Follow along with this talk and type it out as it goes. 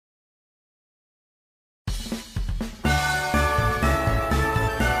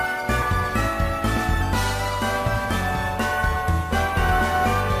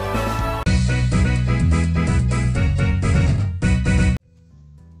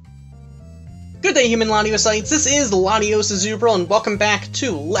day, human Latiosites. This is Latios Azubral, and welcome back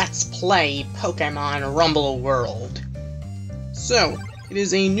to Let's Play Pokemon Rumble World. So, it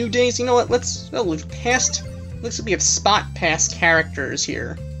is a new day, so you know what, we've passed, looks like we have spot pass characters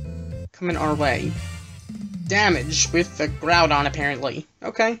here. Coming our way. Damage with the Groudon, apparently.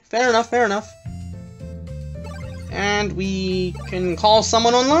 Okay, fair enough, fair enough. And we can call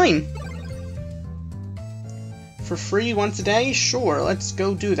someone online. For free once a day? Sure, let's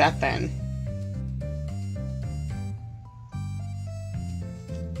go do that then.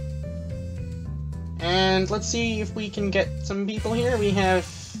 And let's see if we can get some people here. We have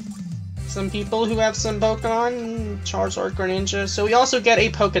some people who have some Pokemon, Charizard, Greninja. So we also get a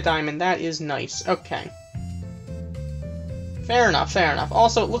Pokédiamond. That is nice. Okay. Fair enough, fair enough.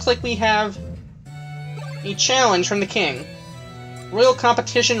 Also, it looks like we have a challenge from the King. Royal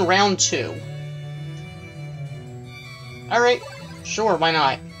Competition Round 2. Alright, sure, why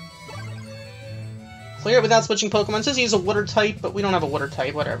not? Clear it without switching Pokemon. It says use a water type, but we don't have a water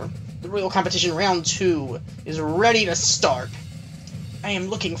type, whatever. The Royal Competition Round 2 is ready to start. I am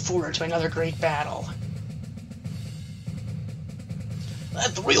looking forward to another great battle.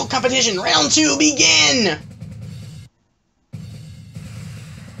 Let the Royal Competition Round 2 begin!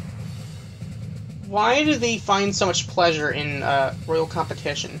 Why do they find so much pleasure in Royal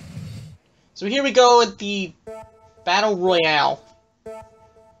Competition? So here we go at the Battle Royale.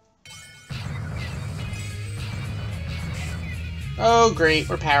 Oh great,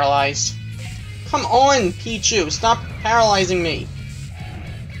 we're paralyzed. Come on, Pichu, stop paralyzing me.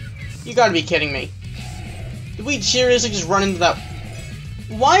 You gotta be kidding me. Did we seriously just run into that?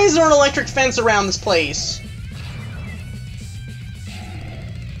 Why is there an electric fence around this place?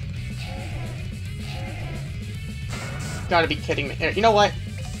 Gotta be kidding me. You know what?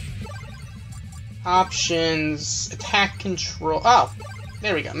 Options, attack control. Oh,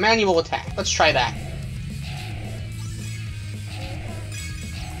 there we go. Manual attack. Let's try that.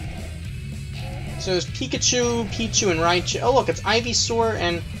 So there's Pikachu, Pichu, and Raichu. Oh look, it's Ivysaur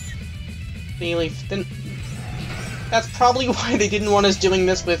and Bayleaf. Then that's probably why they didn't want us doing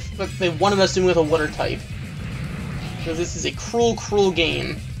this with. But they wanted us doing with a water type. Because this is a cruel, cruel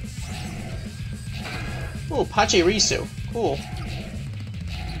game. Oh, Pachirisu. Cool.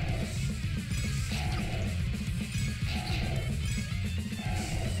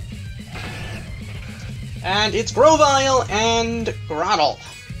 And it's Grovyle and Grotle.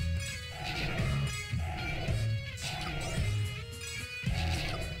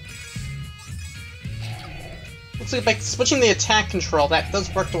 Looks like by switching the attack control, that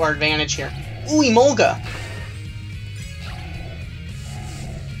does work to our advantage here. Ooh, Emolga!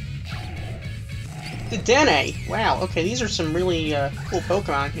 Dedenne! Wow, okay, these are some really cool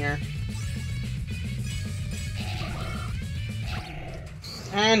Pokemon here.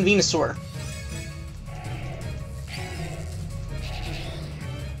 And Venusaur.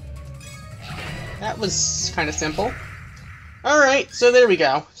 That was kind of simple. Alright, so there we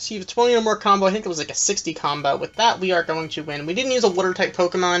go. See, the 20 or more combo, I think it was like a 60 combo. With that, we are going to win. We didn't use a water-type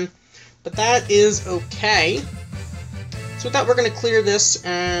Pokemon, but that is okay. So with that, we're going to clear this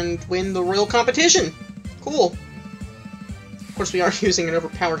and win the Royal Competition. Cool. Of course, we are using an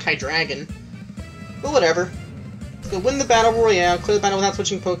overpowered Hydreigon. But whatever. So win the Battle Royale, clear the battle without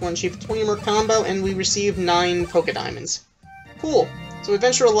switching Pokemon, achieve 20 or more combo, and we receive 9 Pokédiamonds. Cool. So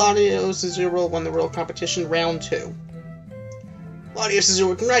Adventure Latios Azubral won the Royal Competition Round 2. Latios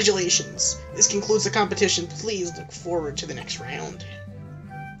Azubral, congratulations! This concludes the competition. Please look forward to the next round.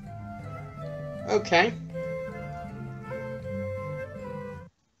 Okay.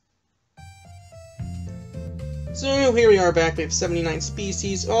 So here we are back. We have 79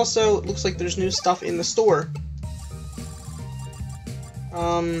 species. Also, it looks like there's new stuff in the store.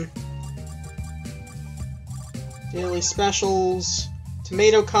 Daily specials.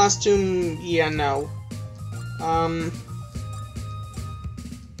 Tomato costume, yeah, no.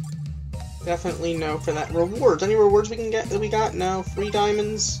 Definitely no for that. Rewards. Any rewards we can get that we got? No. Free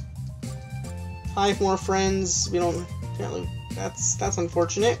diamonds. 5 more friends. We don't. Apparently, that's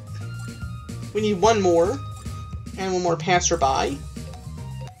unfortunate. We need 1 more. And 1 more passerby.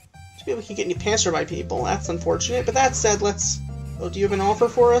 Maybe we can get any passerby people. That's unfortunate. But that said, let's. Oh, do you have an offer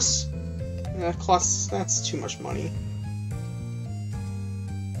for us? Yeah, costs. That's too much money.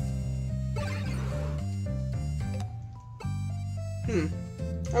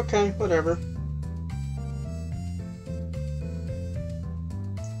 Okay, whatever.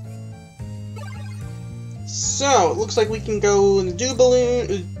 So, it looks like we can go in the Dew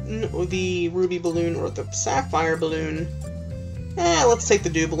Balloon, or the Ruby Balloon, or the Sapphire Balloon. Let's take the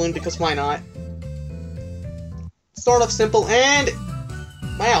Dew Balloon, because why not? Start off simple, and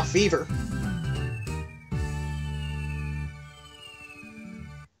Wow, Fever.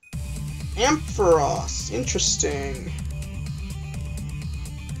 Ampharos. Interesting.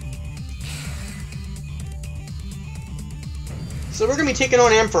 So we're going to be taking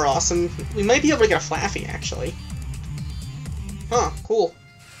on Ampharos, and we might be able to get a Flaffy, actually. Huh, cool.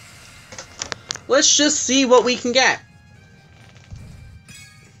 Let's just see what we can get.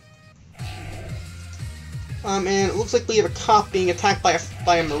 And it looks like we have a cop being attacked by a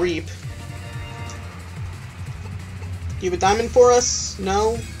Mareep. Do you have a diamond for us?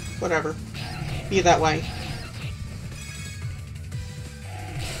 No? Whatever. Be it that way.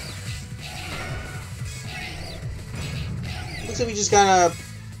 Looks like we just got a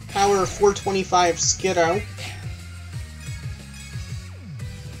power 425 Skiddo.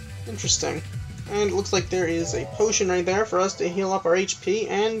 Interesting. And it looks like there is a potion right there for us to heal up our HP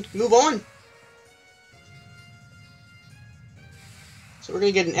and move on. So we're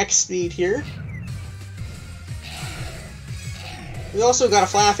going to get an X speed here. We also got a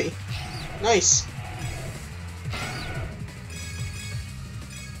Flaffy. Nice.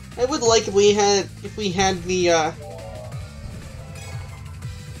 I would like if we had the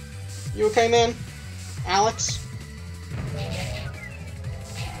You okay, man? Alex?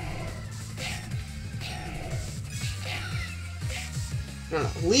 No.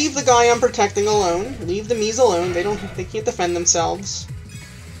 Leave the guy I'm protecting alone. Leave the Mies alone. They can't defend themselves.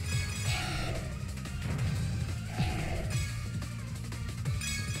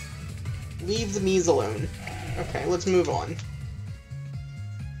 Leave the Mies alone. Okay, let's move on.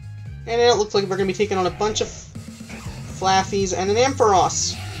 And it looks like we're going to be taking on a bunch of Flaffies and an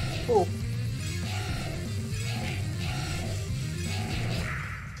Ampharos. Cool.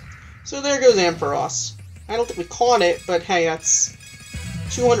 So there goes Ampharos. I don't think we caught it, but hey, that's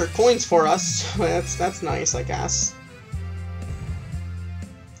 200 coins for us. That's nice, I guess.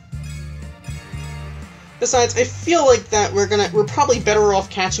 Besides, I feel like that we're probably better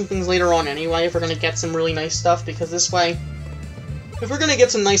off catching things later on anyway if we're gonna get some really nice stuff, because this way, if we're gonna get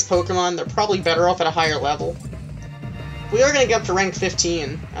some nice Pokemon, they're probably better off at a higher level. We are gonna get up to rank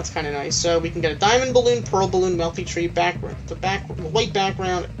 15. That's kind of nice. So we can get a Diamond Balloon, Pearl Balloon, Wealthy Tree, the white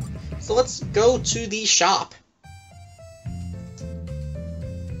background. So let's go to the shop.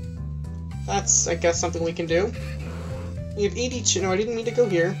 That's, I guess, something we can do. We have 82. No, I didn't mean to go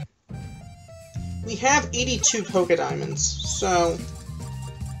here. We have 82 Poké Diamonds, so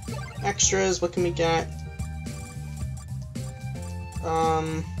extras, what can we get?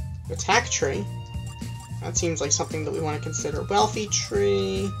 Attack Tree. That seems like something that we want to consider. Wealthy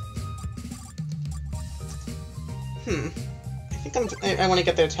Tree. I think I want to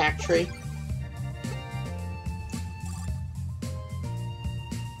get the Attack Tree.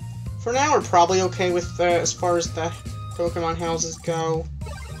 For now, we're probably okay with as far as the Pokemon houses go.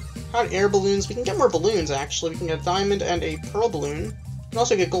 Hot air balloons. We can get more balloons, actually. We can get a diamond and a pearl balloon. We can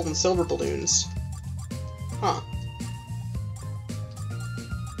also get gold and silver balloons. Huh.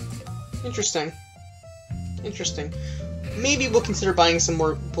 Interesting. Interesting. Maybe we'll consider buying some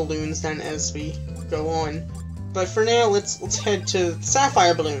more balloons then as we go on. But for now, let's head to the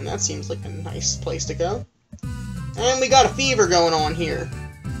Sapphire Balloon. That seems like a nice place to go. And we got a fever going on here.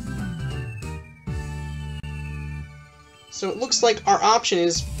 So it looks like our option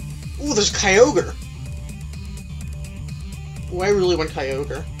is... Ooh, there's Kyogre! Ooh, I really want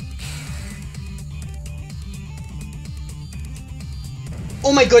Kyogre.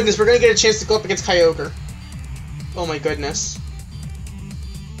 Oh my goodness, we're gonna get a chance to go up against Kyogre. Oh my goodness.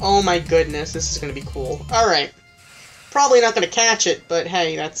 Oh my goodness, this is gonna be cool. Alright. Probably not gonna catch it, but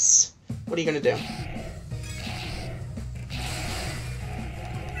hey, that's... What are you gonna do?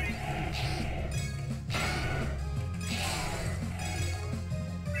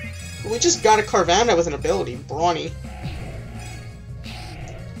 We just got a Carvanha with an ability, Brawny.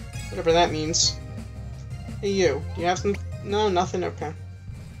 Whatever that means. Hey you, do you have some... No, nothing? Okay.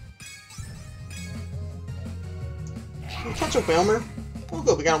 Can we catch a Whalmer? Oh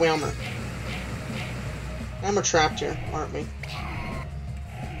good, we got a Whalmer. And we're trapped here, aren't we?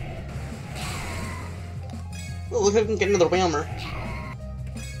 Oh, look if we can get another Whalmer.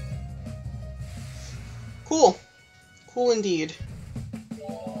 Cool. Cool indeed.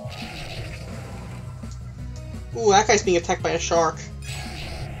 Ooh, that guy's being attacked by a shark.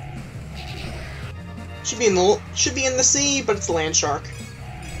 Should be in the sea, but it's a land shark.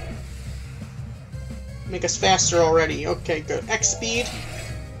 Make us faster already. Okay, good. X speed.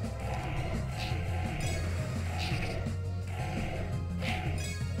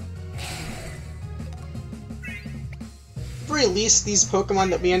 At the very least, these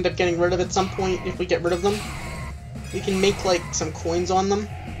Pokemon that we end up getting rid of at some point, if we get rid of them, we can make like some coins on them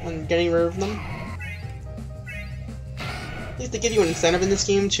when getting rid of them. least they give you an incentive in this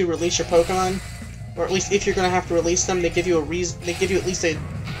game to release your Pokemon. Or at least if you're going to have to release them, they give you a reason. They give you at least a...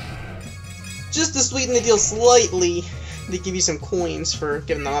 Just to sweeten the deal slightly, they give you some coins for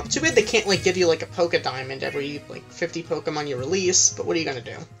giving them up. Too bad they can't, like, give you, like, a Poke Diamond every, like, 50 Pokemon you release, but what are you going to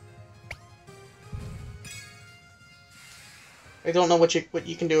do? I don't know what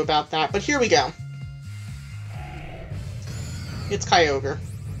you can do about that, but here we go. It's Kyogre.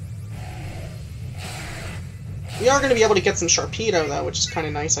 We are going to be able to get some Sharpedo, though, which is kind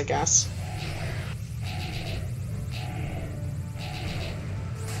of nice, I guess.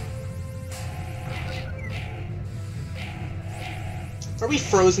 Are we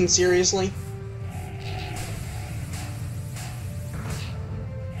frozen, seriously?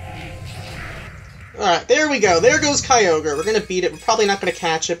 Alright, there we go. There goes Kyogre. We're gonna beat it. We're probably not gonna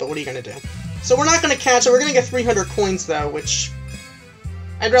catch it, but what are you gonna do? So we're not gonna catch it. We're gonna get 300 coins, though, which...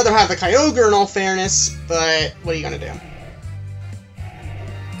 I'd rather have the Kyogre, in all fairness, but what are you gonna do?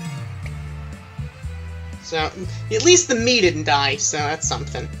 So, at least the Mii didn't die, so that's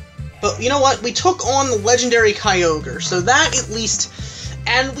something. But you know what? We took on the legendary Kyogre, so that at least...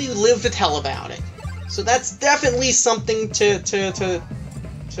 And we live to tell about it. So that's definitely something to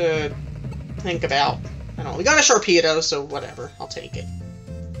think about. I don't know. We got a Sharpedo, so whatever. I'll take it.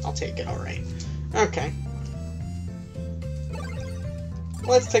 I'll take it, alright. Okay.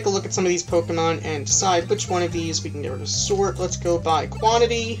 Let's take a look at some of these Pokemon and decide which one of these we can get rid of. Sort. Let's go by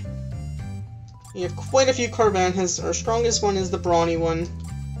quantity. We have quite a few Carvanhas. Our strongest one is the Brawny one.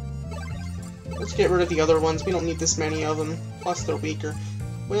 Let's get rid of the other ones. We don't need this many of them. Plus, they're weaker.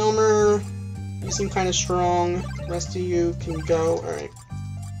 Wilmer, you seem kind of strong. The rest of you can go. Alright.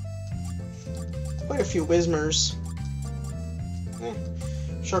 Quite a few Whismers.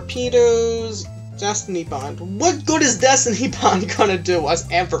 Sharpedos, Destiny Bond. What good is Destiny Bond gonna do us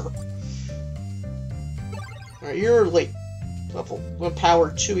ever? Alright, you're like level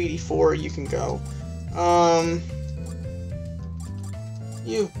power 284. You can go.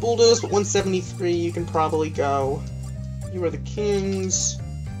 You have Bulldoze, but 173, you can probably go. You are the Kings.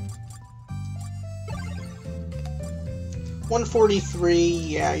 143,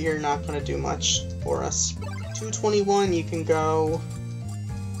 yeah, you're not going to do much for us. 221, you can go.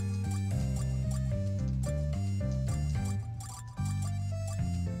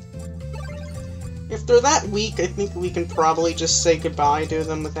 If they're that weak, I think we can probably just say goodbye to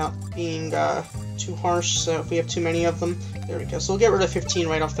them without being too harsh, so if we have too many of them. There we go. So we'll get rid of 15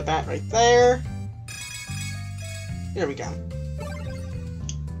 right off the bat right there. There we go.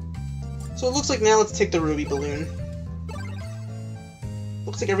 So it looks like now let's take the Ruby Balloon.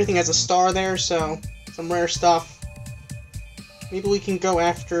 Looks like everything has a star there, so some rare stuff. Maybe we can go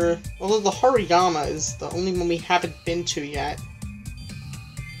after... Although the Hariyama is the only one we haven't been to yet.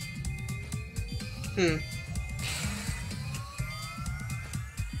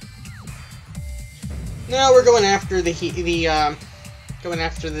 No, we're going after the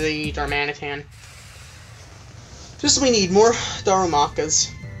Darmanitan. Just so we need more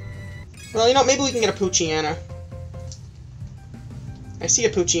Darumakas. Well, you know, maybe we can get a Poochyena. I see a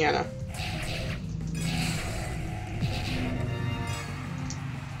Poochyena.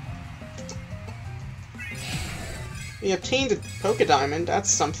 We obtained a Poke Diamond, that's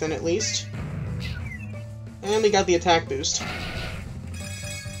something at least. And we got the attack boost.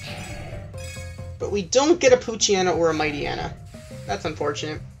 But we don't get a Poochyena or a Mightyena. That's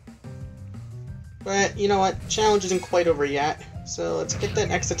unfortunate. But, you know what? Challenge isn't quite over yet. So let's get that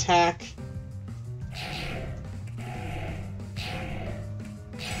next attack.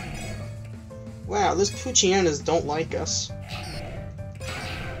 Wow, those Poochyenas don't like us.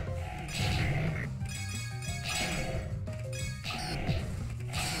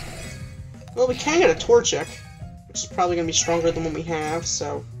 Well, we can get a Torchic, which is probably going to be stronger than what we have,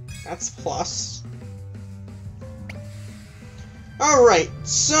 so that's a plus. Alright,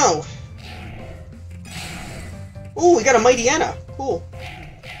 so... Ooh, we got a Mightyena! Cool.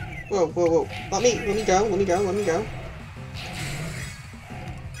 Whoa, whoa, whoa. Let me go.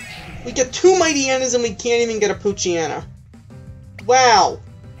 We get 2 Mightyenas and we can't even get a Poochyena. Wow!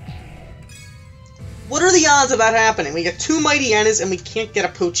 What are the odds of that happening? We get 2 Mightyenas and we can't get a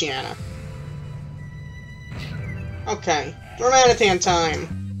Poochyena. Okay, Darmanitan time.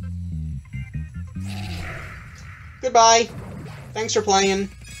 Goodbye. Thanks for playing.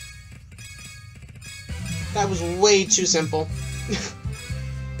 That was way too simple.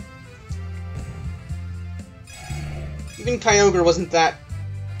 Even Kyogre wasn't that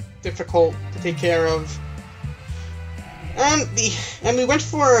difficult to take care of. And we went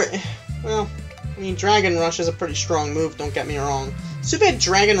for, well, I mean, Dragon Rush is a pretty strong move, don't get me wrong. Too bad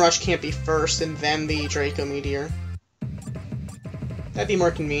Dragon Rush can't be first and then the Draco Meteor. That'd be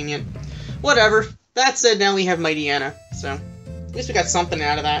more convenient. Whatever. That said, now we have Mightyena, so at least we got something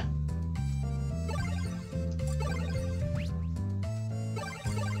out of that.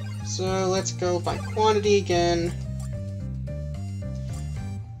 So let's go by quantity again.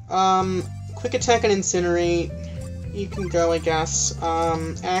 Quick attack and incinerate. You can go, I guess.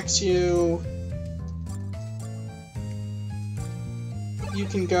 Axew. You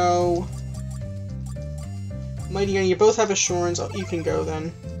can go. Mightyena, you both have assurance. You can go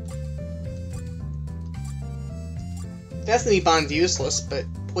then. Destiny Bond's useless, but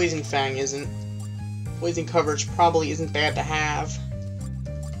Poison Fang isn't. Poison coverage probably isn't bad to have.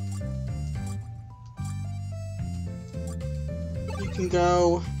 You can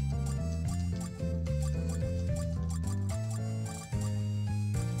go.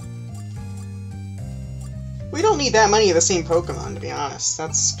 We don't need that many of the same Pokemon, to be honest.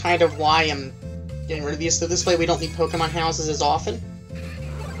 That's kind of why I'm getting rid of these. So this way we don't need Pokemon houses as often.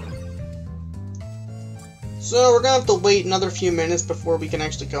 So we're gonna have to wait another few minutes before we can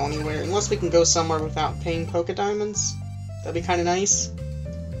actually go anywhere. Unless we can go somewhere without paying Pokédiamonds. That'd be kind of nice.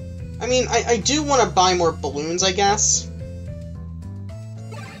 I mean, I do want to buy more balloons, I guess.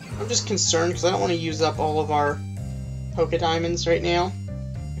 I'm just concerned because I don't want to use up all of our Pokédiamonds right now.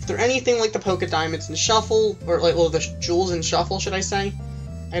 If they're anything like the Pokédiamonds in Shuffle, or like, well, the Jewels in Shuffle, should I say,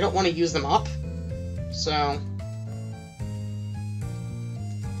 I don't want to use them up. So,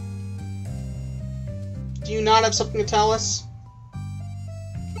 do you not have something to tell us?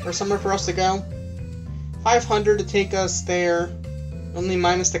 Or somewhere for us to go? 500 to take us there, only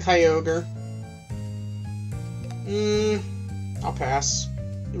minus the Kyogre. I'll pass.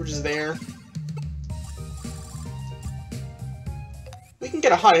 We're just there. We can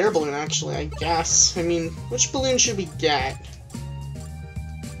get a hot air balloon, actually, I guess. I mean, which balloon should we get?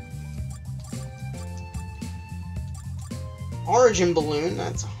 Origin balloon,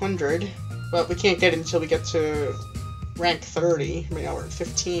 that's 100. But we can't get it until we get to rank 30. Right now we're at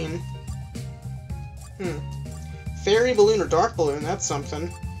 15. Fairy balloon or dark balloon, that's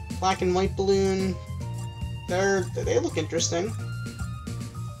something. Black and white balloon. They look interesting.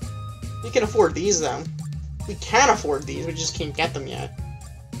 We can afford these, though. We can afford these, we just can't get them yet.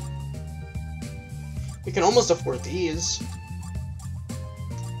 We can almost afford these.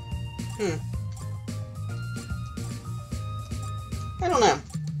 I don't know.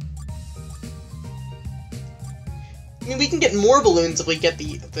 I mean, we can get more balloons if we get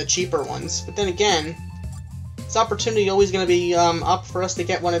the cheaper ones, but then again, is opportunity always going to be up for us to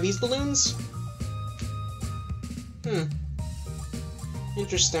get one of these balloons?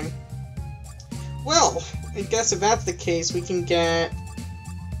 Interesting. Well, I guess if that's the case, we can get...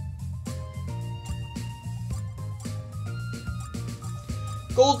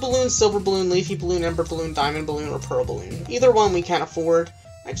 Gold balloon, silver balloon, leafy balloon, ember balloon, diamond balloon, or pearl balloon. Either one we can't afford.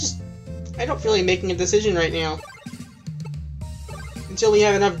 I don't feel like making a decision right now. Until we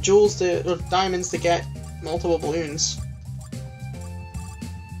have enough jewels or diamonds to get multiple balloons.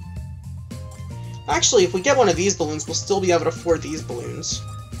 Actually, if we get one of these balloons, we'll still be able to afford these balloons.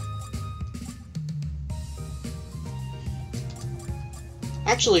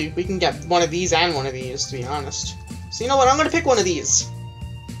 Actually, we can get one of these and one of these, to be honest. So you know what, I'm gonna pick one of these.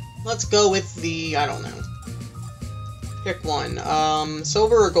 Let's go with the, I don't know. Pick one.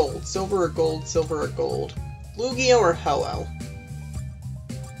 Silver or gold? Silver or gold? Silver or gold? Lugia or Ho-Oh?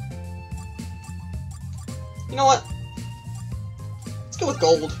 You know what? Let's go with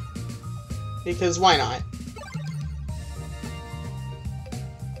gold. Because why not?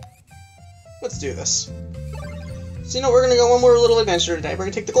 Let's do this. So you know, we're gonna go one more little adventure today. We're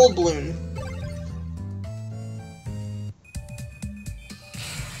gonna take the gold balloon.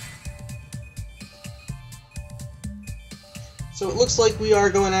 So it looks like we are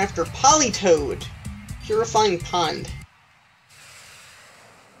going after Politoed. Purifying Pond.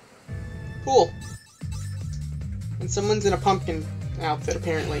 Cool. And someone's in a pumpkin outfit,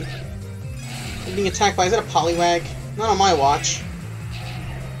 apparently. They're being attacked by, is that a Poliwag? Not on my watch.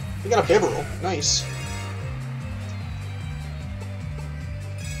 We got a Bibarel. Nice.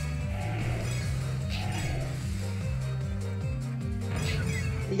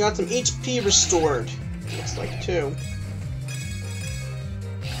 We got some HP restored. Looks like, too.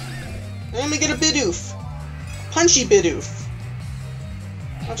 And we get a Bidoof! Punchy Bidoof!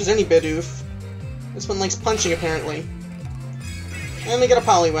 Not just any Bidoof. This one likes punching, apparently. And we get a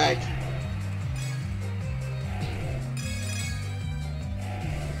Poliwag.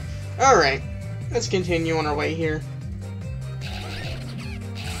 Alright, let's continue on our way here.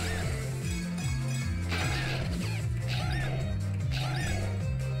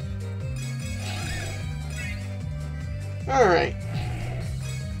 Alright.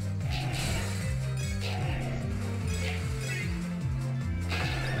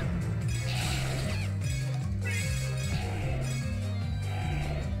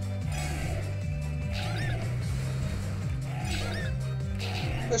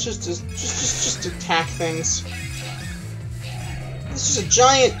 Let's just attack things. It's just a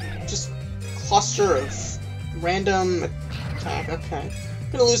giant, just cluster of random attack. Okay.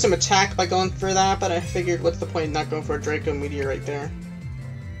 I'm gonna lose some attack by going for that, but I figured what's the point of not going for a Draco Meteor right there.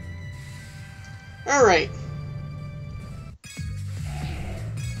 Alright.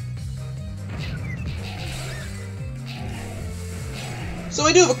 So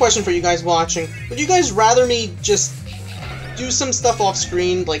I do have a question for you guys watching. Would you guys rather me just do some stuff off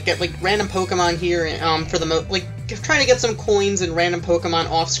screen, like get like random Pokemon here, for the trying to get some coins and random Pokemon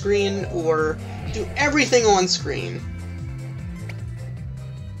off screen, or do everything on screen?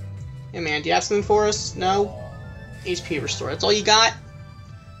 Hey man, do you have something for us? No? HP restore. That's all you got?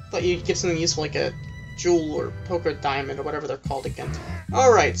 Thought you'd give something useful like a Jewel or Poker Diamond or whatever they're called again.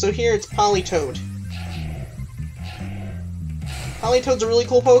 Alright, so here it's Politoed. Politoed's a really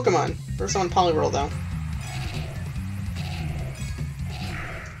cool Pokemon. First on Poliwhirl though.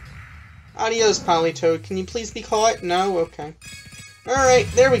 Adios, Politoed. Can you please be caught? No? Okay. Alright,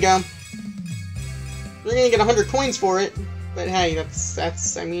 there we go. We're gonna get 100 coins for it. But hey,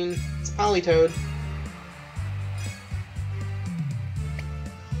 that's, I mean, it's Politoed.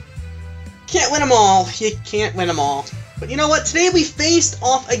 Can't win them all. You can't win them all. But you know what? Today we faced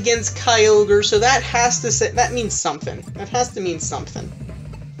off against Kyogre, so that has to say, that means something. That has to mean something.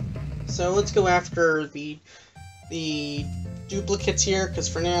 So let's go after the duplicates here, because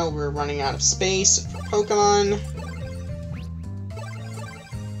for now we're running out of space for Pokemon.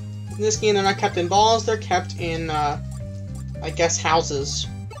 In this game, they're not kept in balls, they're kept in, I guess, houses.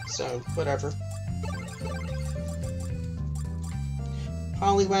 So, whatever.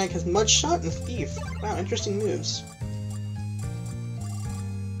 Poliwag has Mudshot and Thief. Wow, interesting moves.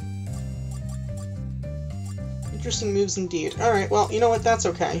 Interesting moves indeed. Alright, well, you know what? That's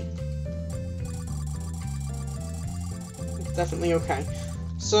okay. It's definitely okay.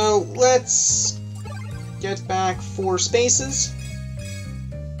 So, let's get back 4 spaces.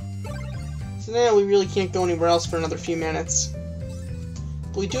 So now we really can't go anywhere else for another few minutes.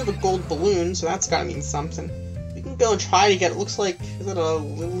 But we do have a gold balloon, so that's gotta mean something. We can go and try to get, it looks like, is it a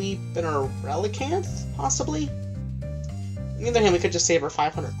Lilip and a Relicanth, possibly? On the other hand, we could just save our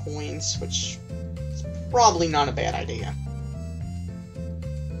 500 coins, which is probably not a bad idea.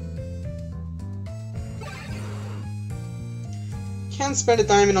 Can spend a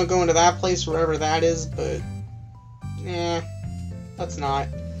diamond on going to that place, wherever that is, but let's not.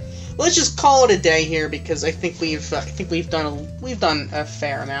 Let's just call it a day here, because I think we've done a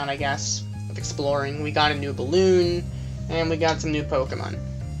fair amount, I guess, of exploring. We got a new balloon, and we got some new Pokemon.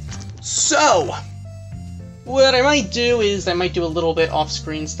 So, what I might do is I might do a little bit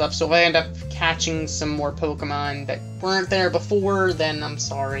off-screen stuff. So if I end up catching some more Pokemon that weren't there before, then I'm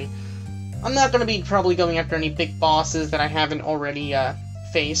sorry. I'm not going to be probably going after any big bosses that I haven't already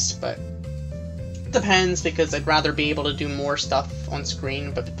faced, but depends, because I'd rather be able to do more stuff on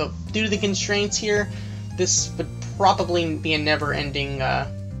screen, but due to the constraints here, this would probably be a never-ending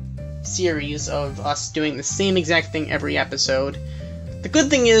series of us doing the same exact thing every episode. The good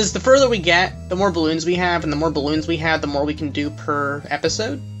thing is, the further we get, the more balloons we have, and the more balloons we have, the more we can do per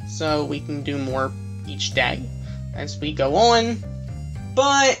episode, so we can do more each day as we go on,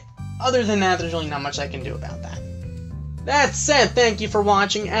 but other than that, there's really not much I can do about that. That said, thank you for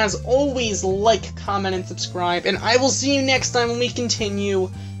watching. As always, like, comment, and subscribe, and I will see you next time when we continue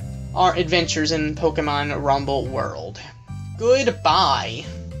our adventures in Pokemon Rumble World. Goodbye.